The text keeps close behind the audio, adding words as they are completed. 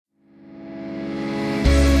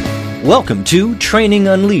Welcome to Training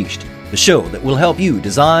Unleashed, the show that will help you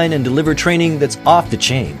design and deliver training that's off the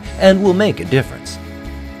chain and will make a difference.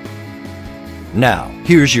 Now,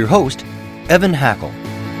 here's your host, Evan Hackle.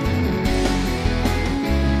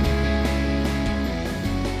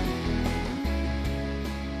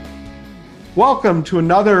 Welcome to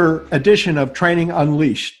another edition of Training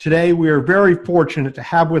Unleashed. Today, we are very fortunate to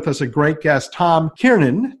have with us a great guest, Tom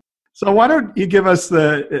Kiernan. So why don't you give us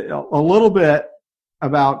a little bit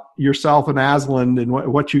about yourself and Aslan and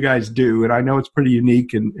what you guys do? And I know it's pretty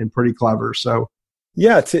unique and pretty clever. So,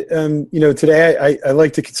 yeah, today I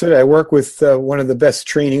like to consider I work with one of the best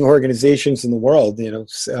training organizations in the world.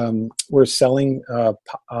 We're Selling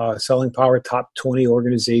Power Top 20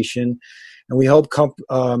 organization, and we help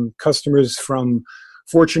customers from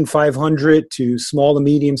Fortune 500 to small to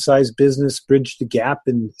medium-sized business bridge the gap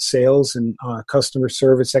in sales and customer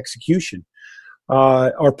service execution.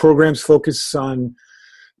 Our programs focus on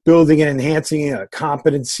building and enhancing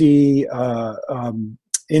competency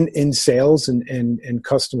in sales and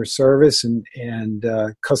customer service and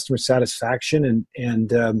customer satisfaction,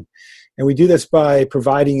 and we do this by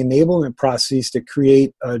providing enablement processes to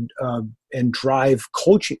create and drive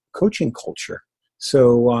coaching culture.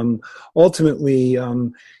 So ultimately,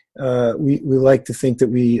 we like to think that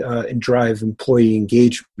we drive employee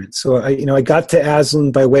engagement. So I got to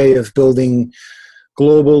Aslan by way of building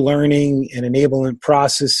global learning and enablement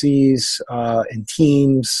processes and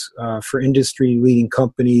teams for industry-leading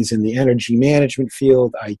companies in the energy management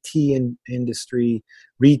field, IT industry,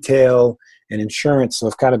 retail, and insurance. So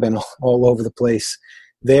I've kind of been all over the place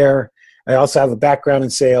there. I also have a background in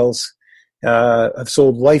sales. I've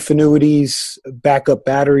sold life annuities, backup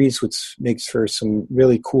batteries, which makes for some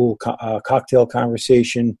really cool cocktail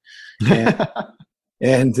conversation,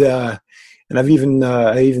 and I've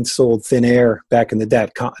even sold thin air back in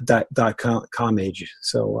the dot-com age.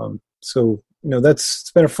 So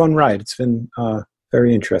it's been a fun ride. It's been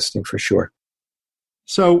very interesting for sure.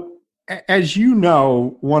 So, as you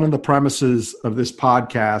know, one of the premises of this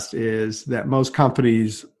podcast is that most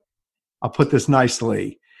companies, I'll put this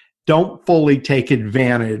nicely, don't fully take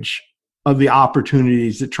advantage of the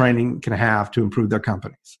opportunities that training can have to improve their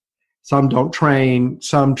companies. Some don't train,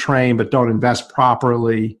 some train but don't invest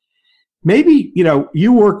properly. Maybe,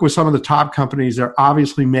 you work with some of the top companies that are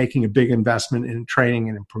obviously making a big investment in training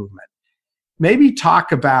and improvement. Maybe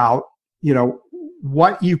talk about,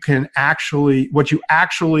 what you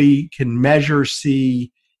actually can measure,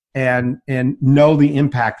 see, and know the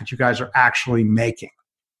impact that you guys are actually making.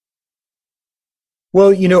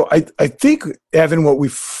 Well, I think, Evan, what we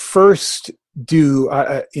first do,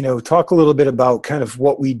 talk a little bit about kind of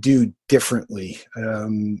what we do differently,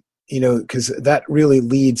 because that really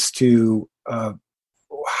leads to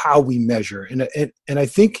how we measure. And I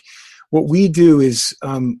think what we do is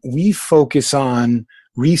we focus on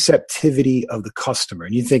receptivity of the customer.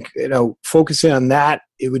 And you think, focusing on that,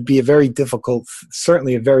 it would be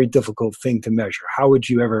certainly a very difficult thing to measure. How would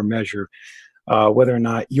you ever measure whether or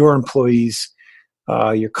not your employees,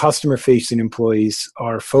 your customer-facing employees,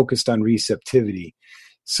 are focused on receptivity?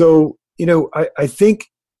 So, I think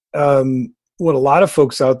what a lot of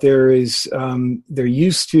folks out there is they're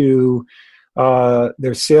used to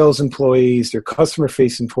their sales employees, their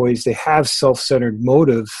customer-facing employees. They have self-centered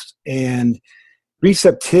motives, and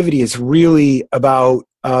receptivity is really about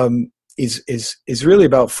is really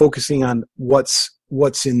about focusing on what's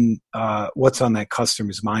on that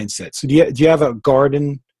customer's mindset. So do you have a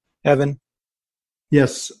garden, Evan?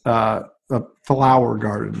 Yes, a flower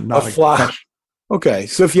garden, not a flower. Okay,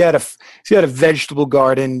 so if you had a vegetable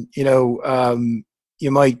garden,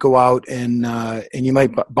 you might go out and you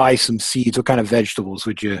might buy some seeds. What kind of vegetables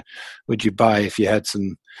would you buy if you had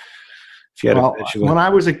some? A vegetable? When I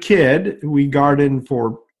was a kid, we gardened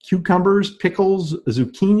for cucumbers, pickles,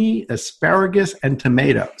 zucchini, asparagus, and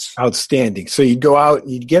tomatoes. Outstanding. So you'd go out and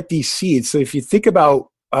you'd get these seeds. So if you think about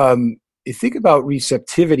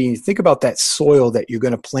receptivity, and you think about that soil that you're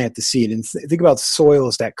going to plant the seed, and think about soil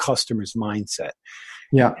as that customer's mindset.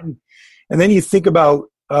 Yeah. And then you think about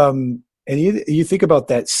you think about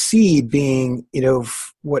that seed being,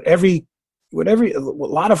 a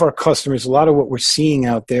lot of our customers, a lot of what we're seeing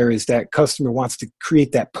out there is that customer wants to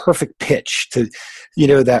create that perfect pitch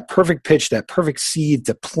that perfect seed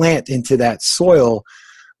to plant into that soil.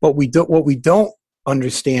 But what we don't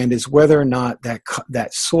understand is whether or not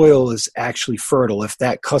that soil is actually fertile. If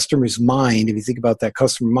that customer's mind, if you think about that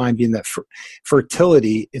customer mind being that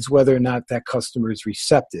fertility, is whether or not that customer is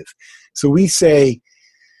receptive. So we say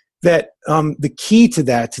that the key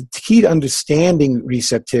to understanding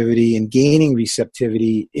receptivity and gaining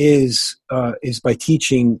receptivity is by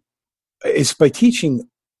teaching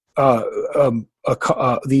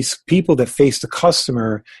these people that face the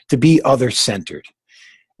customer to be other-centered.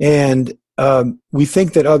 And we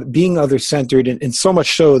think that being other-centered, and so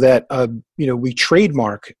much so that we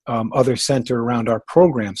trademark other-centered around our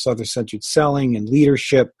programs, other-centered selling and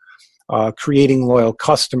leadership, creating loyal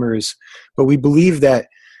customers. But we believe that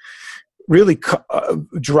really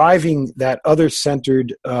driving that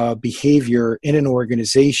other-centered behavior in an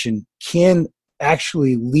organization can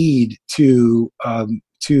actually lead to a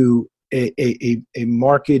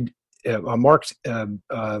marked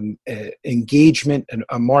engagement and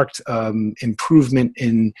a marked improvement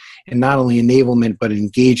in not only enablement but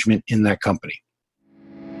engagement in that company.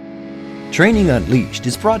 Training Unleashed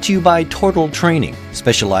is brought to you by Tortal Training,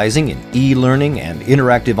 specializing in e-learning and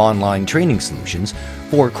interactive online training solutions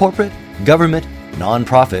for corporate, government,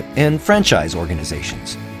 nonprofit, and franchise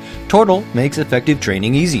organizations. Tortal makes effective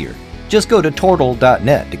training easier. Just go to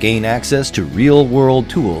tortal.net to gain access to real-world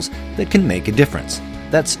tools that can make a difference.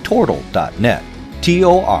 That's tortal.net,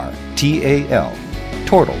 Tortal,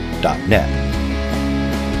 tortal.net.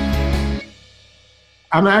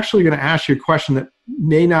 I'm actually going to ask you a question that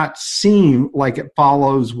may not seem like it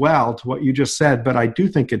follows well to what you just said, but I do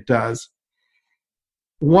think it does.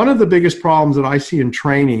 One of the biggest problems that I see in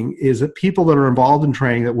training is that people that are involved in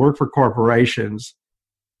training that work for corporations,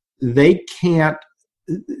 they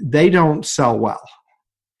don't sell well.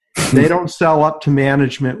 They don't sell up to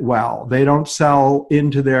management well. They don't sell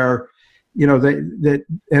into their,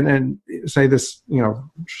 and say this,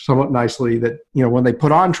 somewhat nicely, that, when they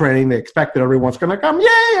put on training, they expect that everyone's going to come,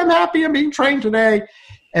 yay, I'm happy I'm being trained today.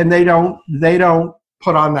 And they don't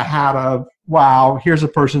put on the hat of, wow, here's a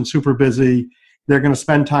person super busy. They're going to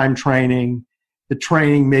spend time training. The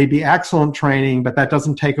training may be excellent training, but that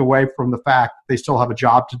doesn't take away from the fact they still have a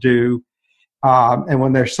job to do. And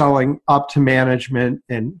when they're selling up to management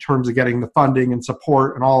in terms of getting the funding and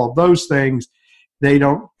support and all of those things, they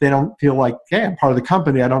don't feel like, hey, I'm part of the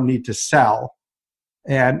company, I don't need to sell.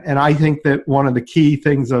 And I think that one of the key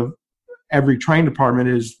things of every training department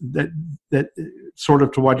is that sort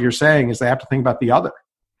of to what you're saying is they have to think about the other.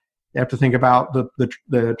 They have to think about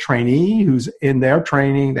the trainee who's in their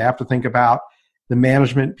training. They have to think about the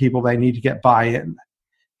management people they need to get buy-in.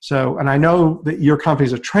 So, and I know that your company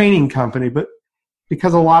is a training company, but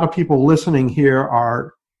because a lot of people listening here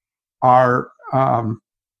are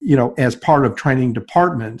as part of training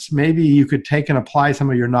departments, maybe you could take and apply some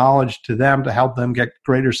of your knowledge to them to help them get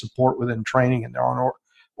greater support within training in their own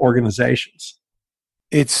organizations.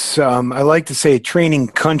 It's, I like to say, training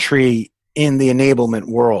country in the enablement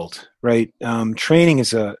world, right? Training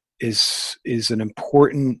is an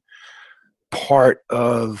important part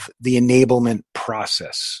of the enablement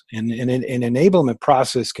process, and an enablement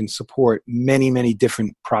process can support many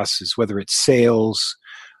different processes, whether it's sales,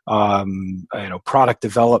 product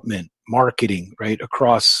development, marketing, right,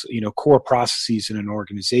 across core processes in an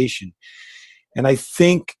organization. And I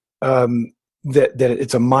think that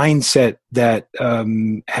it's a mindset that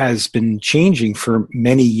has been changing for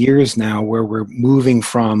many years now, where we're moving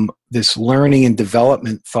from this learning and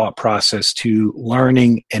development thought process to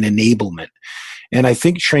learning and enablement. And I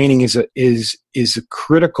think training is a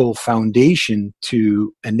critical foundation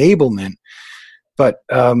to enablement. But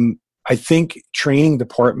I think training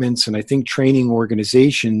departments and I think training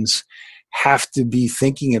organizations have to be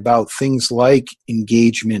thinking about things like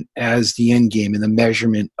engagement as the end game and the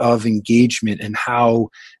measurement of engagement, and how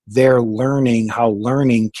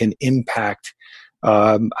learning can impact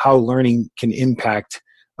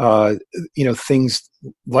things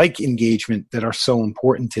like engagement that are so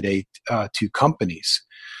important today to companies.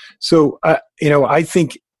 So I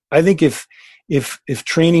think if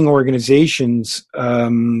training organizations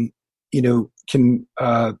can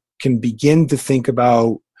begin to think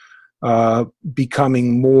about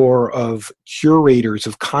becoming more of curators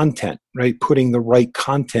of content, right? Putting the right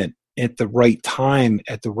content at the right time,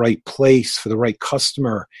 at the right place for the right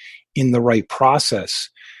customer in the right process.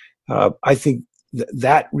 I think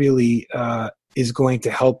that really is going to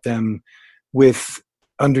help them with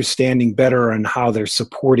understanding better on how they're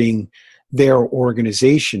supporting their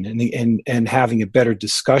organization and having a better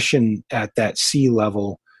discussion at that C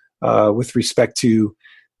level with respect to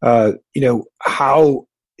how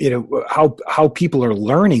people are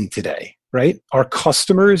learning today, right? Our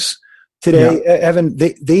customers today, yeah. Evan,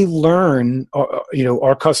 they learn.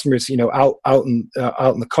 Our customers, out in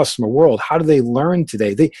the customer world, how do they learn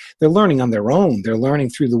today? They're learning on their own. They're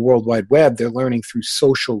learning through the World Wide Web. They're learning through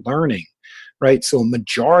social learning, right? So, a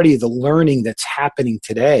majority of the learning that's happening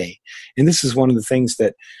today, and this is one of the things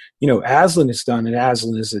that Aslan has done and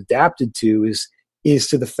Aslan has adapted to, is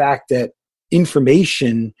to the fact that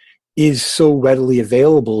information is so readily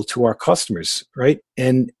available to our customers, right?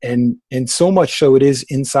 And so much so it is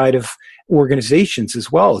inside of organizations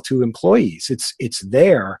as well, to employees. It's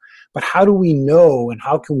there, but how do we know and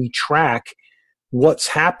how can we track what's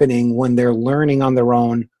happening when they're learning on their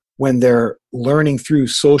own, when they're learning through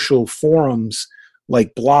social forums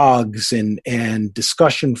like blogs and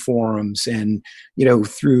discussion forums, and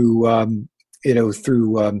through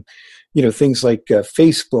things like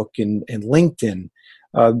Facebook and LinkedIn,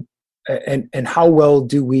 and how well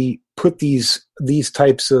do we put these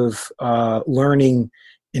types of learning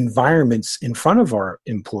environments in front of our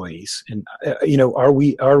employees, and are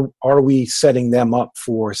we setting them up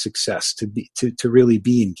for success to really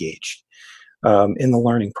be engaged in the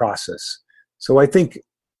learning process? So I think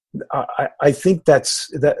that's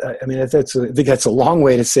a long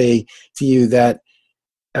way to say to you that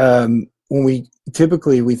when we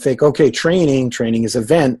think, okay, training is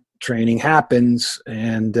event, training happens,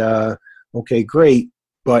 and okay, great,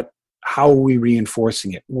 but how are we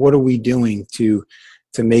reinforcing it? What are we doing to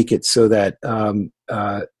make it so that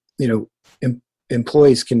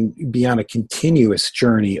employees can be on a continuous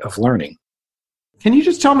journey of learning? Can you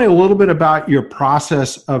just tell me a little bit about your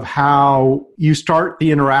process of how you start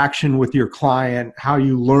the interaction with your client, how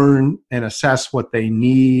you learn and assess what they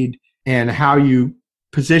need, and how you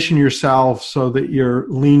position yourself so that you're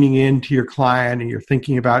leaning into your client and you're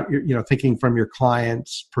thinking about, thinking from your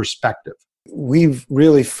client's perspective? We've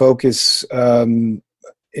really focused when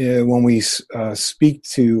we speak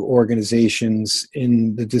to organizations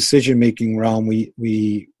in the decision-making realm, we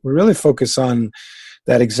really focus on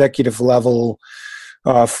that executive level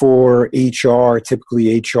for HR,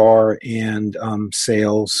 typically HR and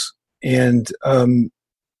sales. And,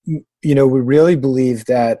 we really believe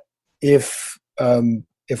that if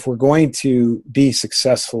we're going to be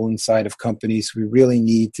successful inside of companies, we really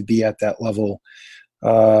need to be at that level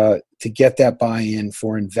to get that buy-in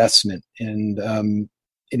for investment. And,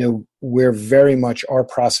 our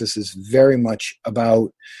process is very much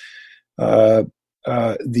about the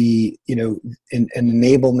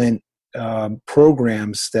enablement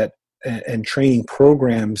programs and training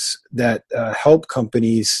programs that help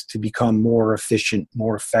companies to become more efficient,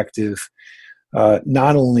 more effective,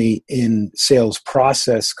 not only in sales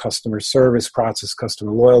process, customer service process,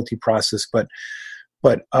 customer loyalty process, but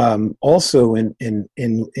also in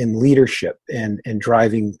leadership and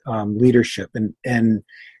driving leadership. And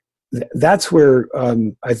that's where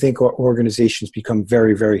I think our organizations become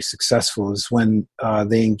very, very successful, is when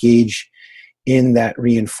they engage in that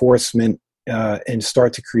reinforcement and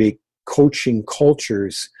start to create coaching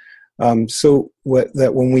cultures. So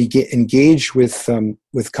when we get engaged with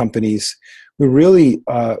companies, we're really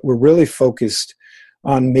focused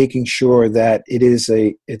on making sure that it's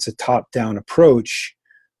a top-down approach,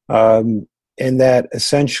 and that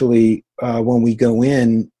essentially when we go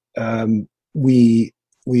in, we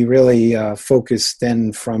really focus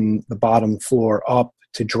then from the bottom floor up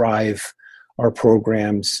to drive our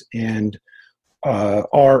programs and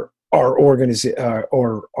our organization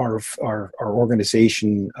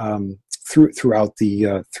throughout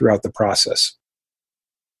the process.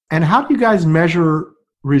 And how do you guys measure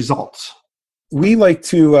results? We like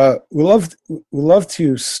to we love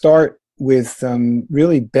to start with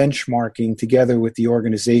really benchmarking together with the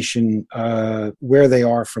organization where they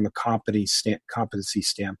are from a competency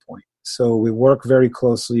standpoint. So we work very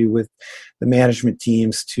closely with the management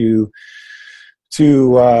teams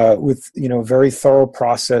with very thorough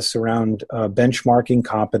process around benchmarking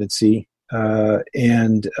competency,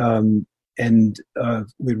 and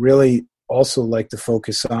we really also like to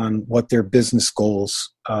focus on what their business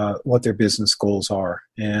goals are,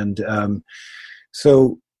 and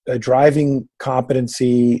so driving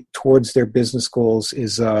competency towards their business goals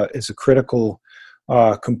is a critical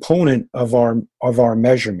component of our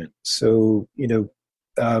measurement. So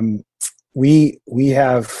we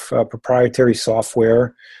have proprietary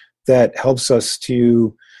software that helps us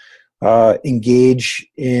to engage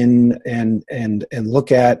in and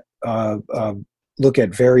look at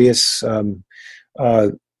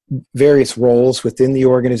various roles within the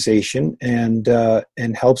organization, and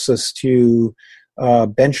helps us to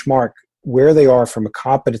benchmark where they are from a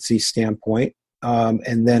competency standpoint,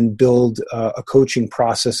 and then build a coaching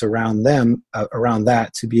process around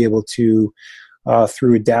that to be able to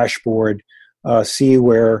through a dashboard see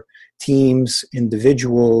where teams,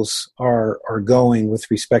 individuals are going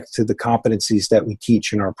with respect to the competencies that we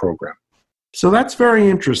teach in our program. So that's very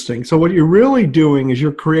interesting. So what you're really doing is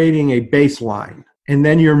you're creating a baseline, and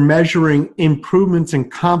then you're measuring improvements in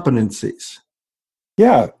competencies.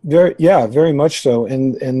 Yeah, very much so.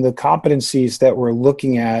 And the competencies that we're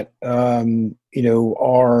looking at,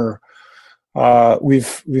 are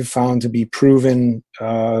we've found to be proven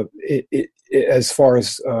as far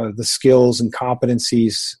as the skills and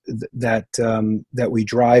competencies that we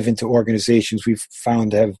drive into organizations. We've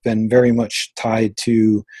found to have been very much tied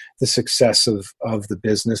to the success of the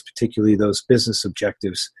business, particularly those business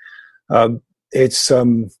objectives. It's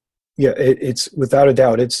without a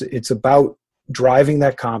doubt, it's about driving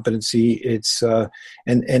that competency. It's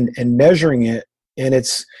and measuring it, and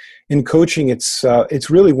it's in coaching. It's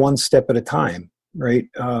really one step at a time, right?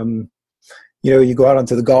 You go out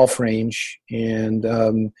onto the golf range and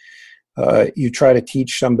you try to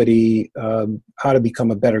teach somebody how to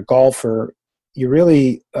become a better golfer. You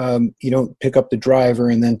really you don't pick up the driver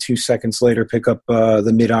and then 2 seconds later pick up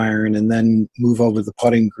the mid iron and then move over the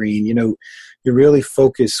putting green. You really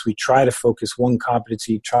focus. We try to focus one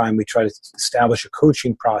competency at a time. We try to establish a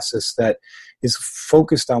coaching process that is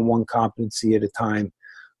focused on one competency at a time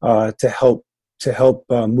to help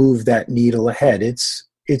move that needle ahead. It's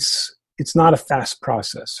not a fast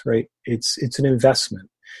process, right? It's an investment.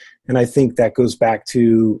 And I think that goes back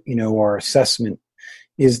to, our assessment.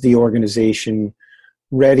 Is the organization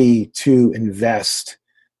ready to invest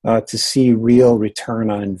to see real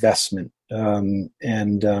return on investment? And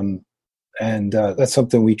that's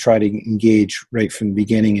something we try to engage right from the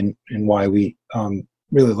beginning, and why we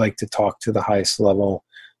really like to talk to the highest level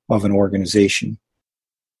of an organization.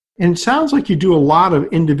 And it sounds like you do a lot of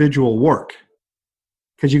individual work,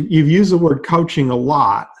 because you've used the word coaching a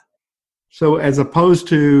lot. So as opposed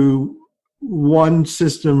to one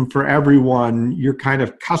system for everyone, you're kind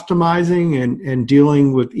of customizing and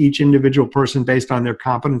dealing with each individual person based on their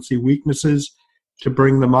competency weaknesses to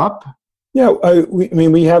bring them up. Yeah,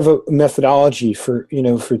 we have a methodology for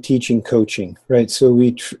teaching coaching, right? So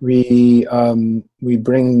we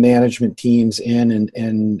bring management teams in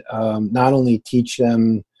and not only teach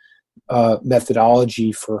them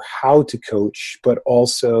methodology for how to coach, but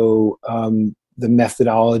also the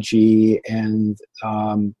methodology and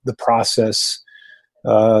the process,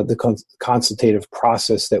 the consultative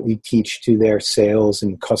process that we teach to their sales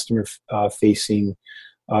and customer facing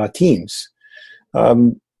teams.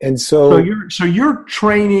 And so you're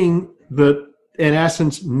training in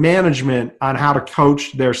essence, management on how to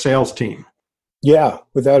coach their sales team. Yeah,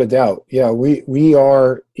 without a doubt. Yeah, we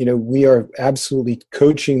are absolutely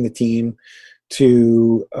coaching the team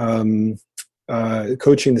to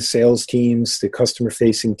coaching the sales teams, the customer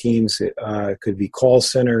facing teams. It could be call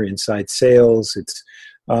center, inside sales. It's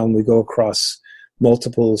we go across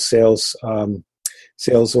multiple sales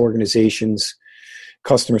organizations,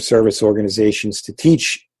 customer service organizations to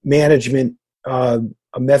teach management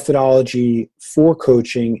a methodology for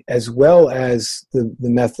coaching, as well as the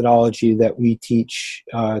methodology that we teach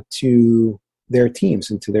to their teams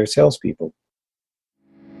and to their salespeople.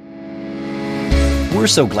 We're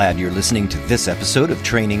so glad you're listening to this episode of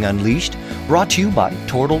Training Unleashed, brought to you by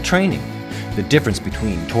Tortal Training. The difference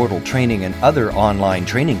between Tortal Training and other online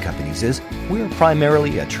training companies is we're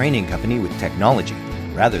primarily a training company with technology,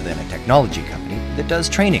 rather than a technology company that does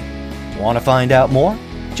training. Want to find out more?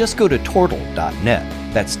 Just go to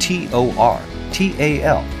tortal.net. That's TORTAL,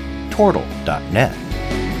 tortal.net.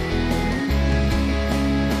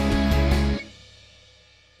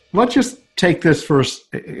 Let's just take this first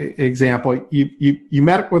example. You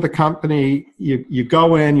met with a company, you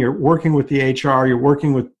go in, you're working with the HR, you're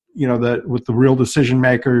working with with the real decision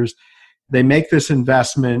makers. They make this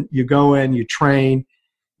investment, you go in, you train,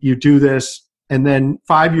 you do this, and then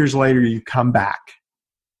 5 years later you come back.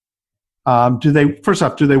 Do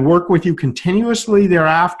they work with you continuously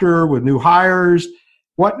thereafter with new hires?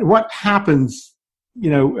 What happens?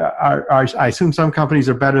 I assume some companies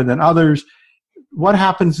are better than others. What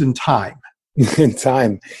happens in time? In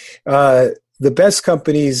time, the best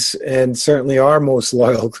companies and certainly our most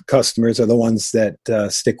loyal customers are the ones that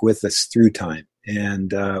stick with us through time,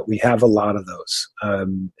 and we have a lot of those.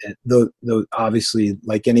 Though obviously,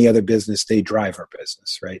 like any other business, they drive our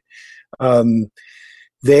business, right?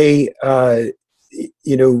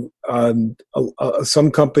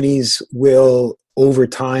 Some companies will, over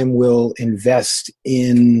time, will invest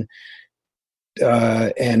in,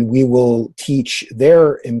 and we will teach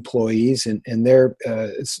their employees and their,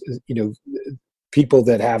 people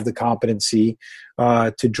that have the competency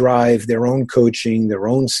to drive their own coaching, their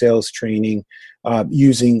own sales training,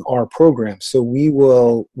 using our program. So we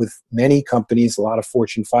will, with many companies, a lot of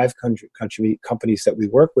Fortune 500 companies that we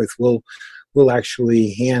work with, we'll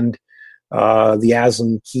actually hand the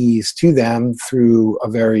Aslan keys to them through a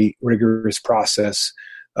very rigorous process.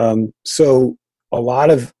 So a lot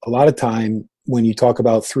of time when you talk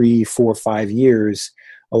about 3, 4, 5 years,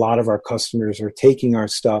 a lot of our customers are taking our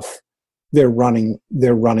stuff they're running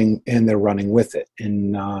with it,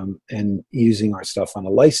 and using our stuff on a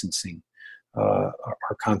licensing,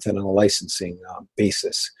 our content on a licensing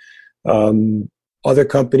basis. Other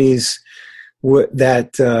companies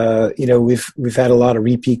that we've had a lot of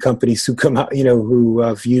repeat companies who come out, who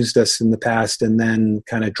have used us in the past and then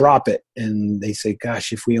kind of drop it, and they say,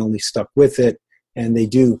 "Gosh, if we only stuck with it." And they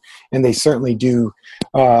do, and they certainly do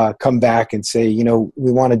come back and say,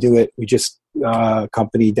 we want to do it. We just a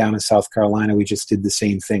company down in South Carolina, we just did the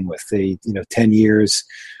same thing with. 10 years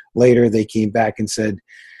later, they came back and said,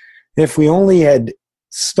 if we only had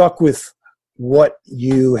stuck with what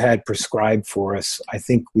you had prescribed for us, I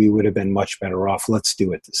think we would have been much better off. Let's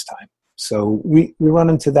do it this time. So we run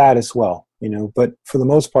into that as well, but for the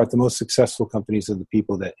most part, the most successful companies are the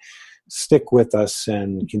people that stick with us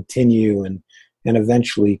and continue and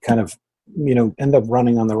eventually kind of, end up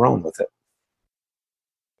running on their own with it.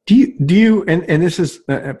 Do you, and this is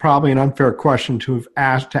probably an unfair question to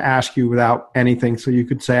ask you without anything, so you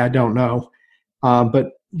could say, I don't know.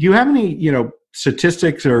 But do you have any,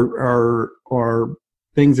 statistics or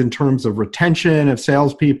things in terms of retention of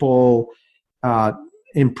salespeople,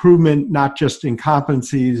 improvement, not just in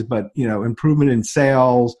competencies, but, improvement in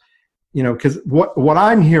sales, because what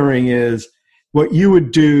I'm hearing is, what you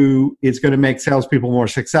would do is going to make salespeople more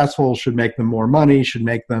successful, should make them more money, should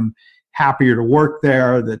make them happier to work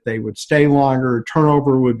there, that they would stay longer,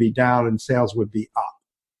 turnover would be down, and sales would be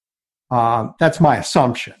up. That's my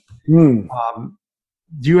assumption. Do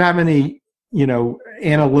you have any,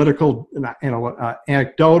 analytical,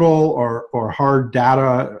 anecdotal or hard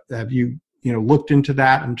data? Have you, looked into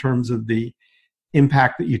that in terms of the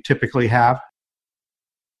impact that you typically have?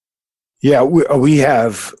 Yeah, we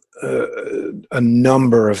have a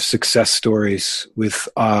number of success stories with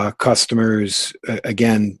customers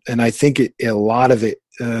again, and I think a lot of it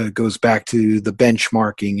goes back to the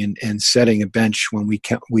benchmarking and setting a bench when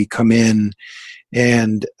we come in,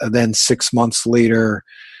 and then 6 months later,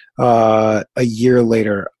 a year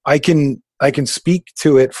later, I can speak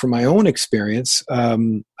to it from my own experience.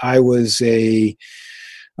 I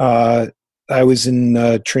was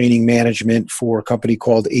in training management for a company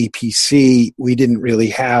called APC. We didn't really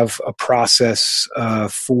have a process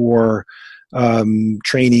for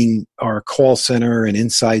training our call center and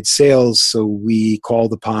inside sales, so we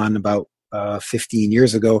called upon about 15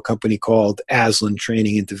 years ago a company called Aslan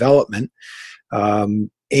Training and Development,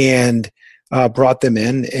 and brought them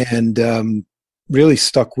in and really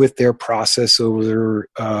stuck with their process over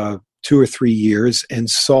 2 or 3 years and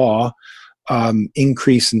saw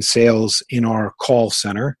increase in sales in our call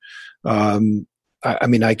center.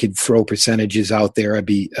 I could throw percentages out there. I'd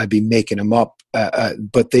be making them up,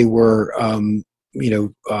 but they were,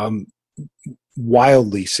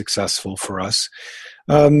 wildly successful for us.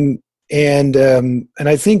 And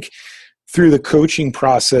I think through the coaching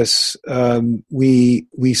process,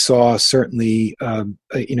 we saw certainly,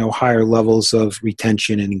 higher levels of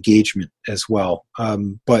retention and engagement as well.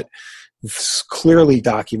 But clearly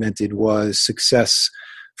documented was success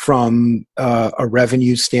from a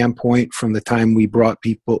revenue standpoint, from the time we brought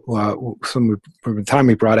people, from the time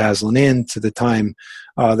we brought Aslan in to the time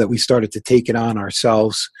that we started to take it on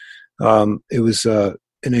ourselves. It was an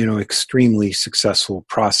extremely successful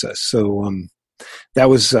process. So that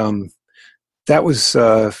was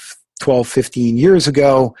 12, 15 years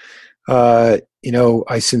ago.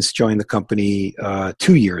 I since joined the company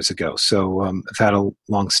 2 years ago. So I've had a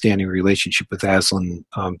long-standing relationship with Aslan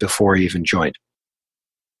before I even joined.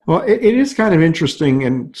 Well, it is kind of interesting,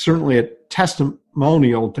 and certainly a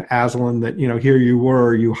testimonial to Aslan that, here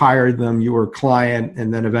you hired them, you were a client,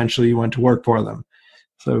 and then eventually you went to work for them.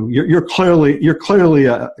 So you're clearly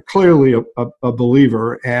a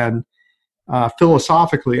believer, and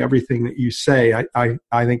philosophically, everything that you say, I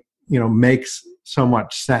think, makes so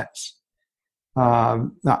much sense.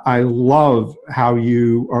 I love how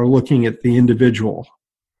you are looking at the individual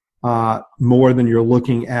more than you're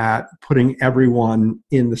looking at putting everyone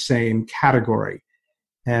in the same category.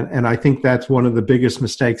 And I think that's one of the biggest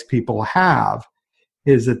mistakes people have,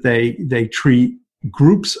 is that they treat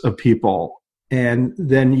groups of people, and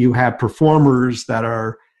then you have performers that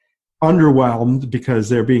are underwhelmed because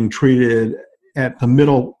they're being treated at the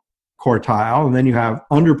middle quartile, and then you have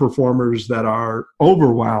underperformers that are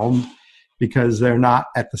overwhelmed because they're not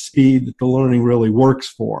at the speed that the learning really works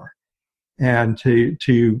for. And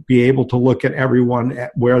to be able to look at everyone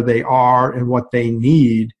at where they are and what they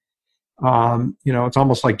need, it's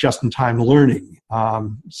almost like just-in-time learning,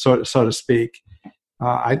 so to speak.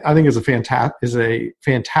 I think is a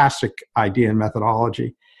fantastic idea and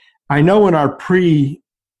methodology. I know in our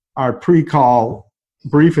pre-call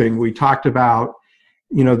briefing we talked about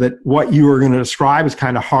that what you were going to describe is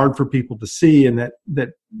kind of hard for people to see, and that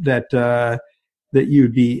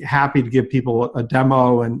you'd be happy to give people a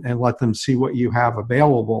demo and let them see what you have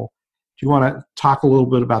available. Do you want to talk a little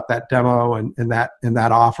bit about that demo and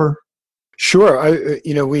that offer? Sure.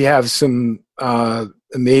 We have some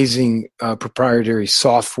amazing proprietary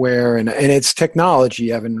software and it's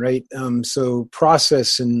technology, Evan, right? So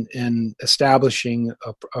process and establishing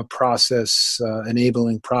a process,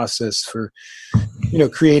 enabling process for,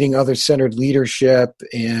 creating other-centered leadership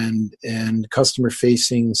and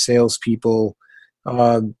customer-facing salespeople.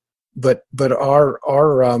 But our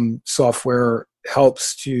software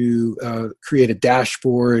helps to create a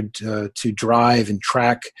dashboard to drive and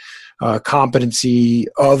track competency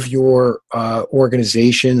of your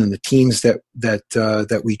organization and the teams that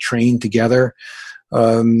we train together.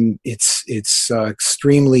 It's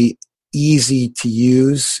extremely easy to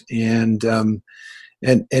use, and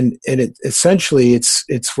it essentially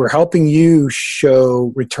it's we're helping you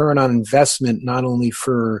show return on investment not only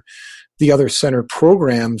for the other center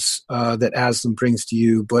programs that Aslan brings to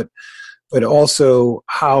you, but also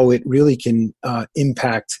how it really can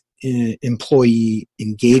impact employee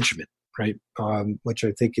engagement, right? Which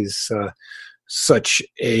I think is such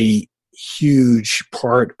a huge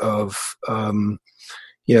part of,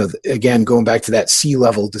 again, going back to that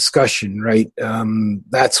C-level discussion, right?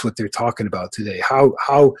 That's what they're talking about today. How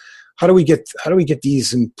do we get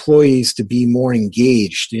these employees to be more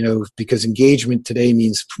engaged? Because engagement today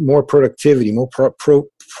means more productivity, more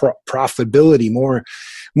profitability, more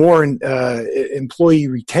employee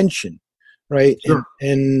retention, right? Sure.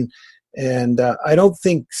 And I don't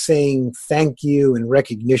think saying thank you and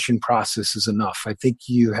recognition process is enough. I think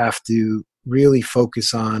you have to really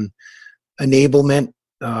focus on enablement,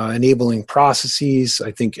 enabling processes.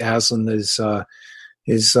 I think Aslan is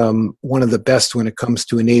one of the best when it comes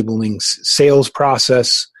to enabling sales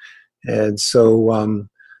process, and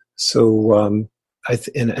I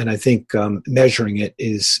think measuring it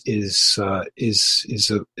is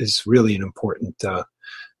really an important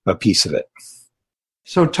piece of it.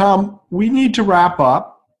 So, Tom, we need to wrap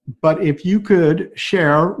up, but if you could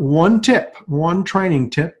share one training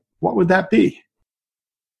tip, what would that be?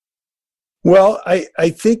 Well, I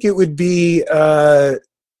think it would be, I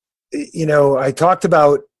talked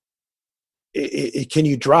about, can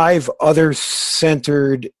you drive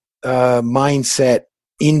other-centered mindset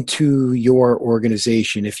into your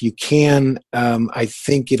organization? If you can, I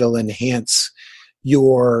think it'll enhance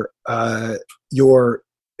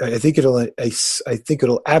I think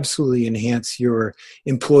it'll absolutely enhance your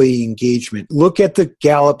employee engagement. Look at the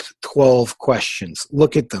Gallup 12 questions.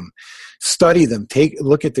 Look at them, study them.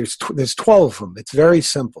 There's 12 of them. It's very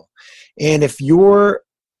simple. And if your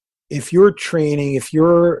training, if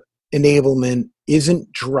your enablement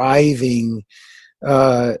isn't driving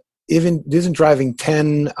 10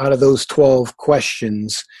 out of those 12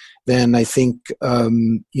 questions, then I think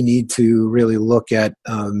you need to really look at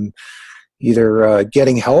either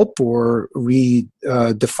getting help or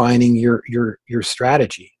redefining your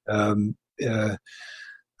strategy. I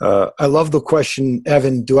love the question,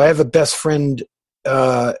 Evan. Do I have a best friend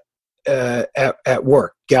at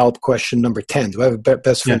work? Gallup question number 10. Do I have a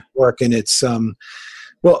best friend at work? And it's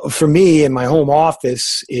well, for me in my home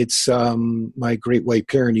office, it's my Great White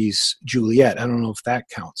Pyrenees Juliet. I don't know if that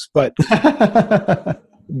counts, but.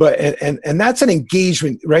 And that's an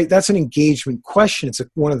engagement, right? That's an engagement question. It's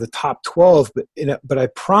one of the top 12. But I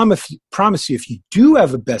promise you, if you do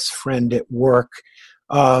have a best friend at work,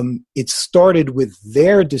 it started with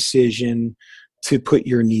their decision to put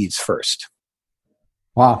your needs first.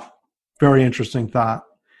 Wow, very interesting thought.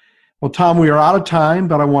 Well, Tom, we are out of time,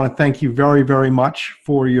 but I want to thank you very, very much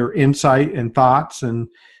for your insight and thoughts. And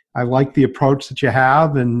I like the approach that you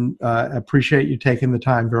have, and appreciate you taking the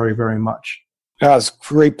time very, very much. It's a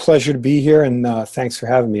great pleasure to be here, and thanks for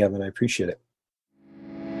having me, Evan. I appreciate it.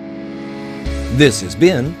 This has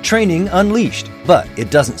been Training Unleashed, but it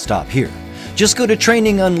doesn't stop here. Just go to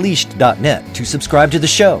trainingunleashed.net to subscribe to the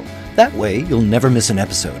show. That way, you'll never miss an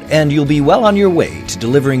episode, and you'll be well on your way to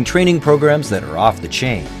delivering training programs that are off the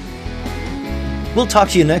chain. We'll talk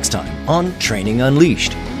to you next time on Training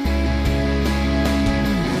Unleashed.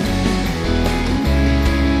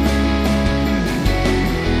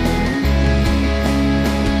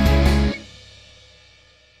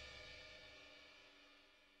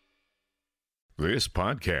 This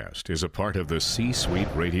podcast is a part of the C-Suite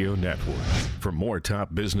Radio Network. For more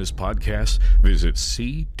top business podcasts, visit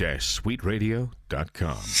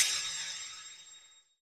c-suiteradio.com.